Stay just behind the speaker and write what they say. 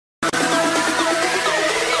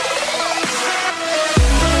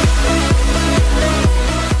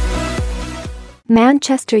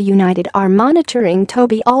Manchester United are monitoring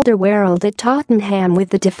Toby Alderweireld at Tottenham, with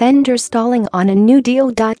the defender stalling on a new deal.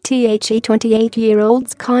 The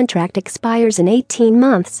 28-year-old's contract expires in 18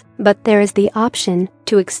 months, but there is the option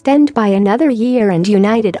to extend by another year, and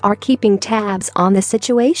United are keeping tabs on the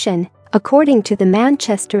situation, according to the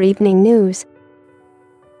Manchester Evening News.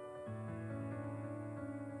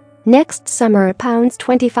 Next summer, a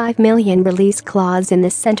 £25 million release clause in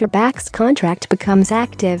the centre-back's contract becomes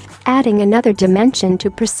active, adding another dimension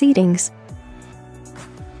to proceedings.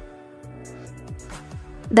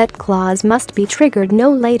 That clause must be triggered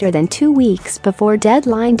no later than 2 weeks before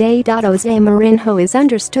deadline day. Jose Mourinho is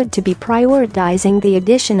understood to be prioritising the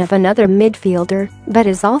addition of another midfielder, but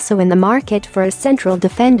is also in the market for a central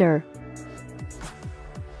defender.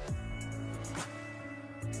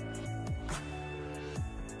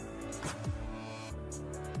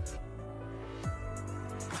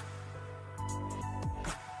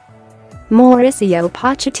 Mauricio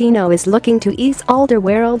Pochettino is looking to ease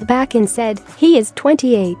Alderweireld back and said he is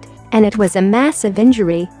 28 and it was a massive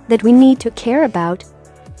injury that we need to care about.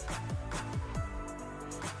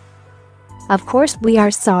 Of course we are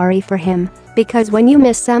sorry for him, because when you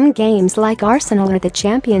miss some games like Arsenal or the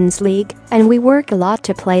Champions League, and we work a lot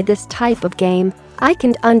to play this type of game, I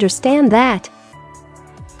can understand that.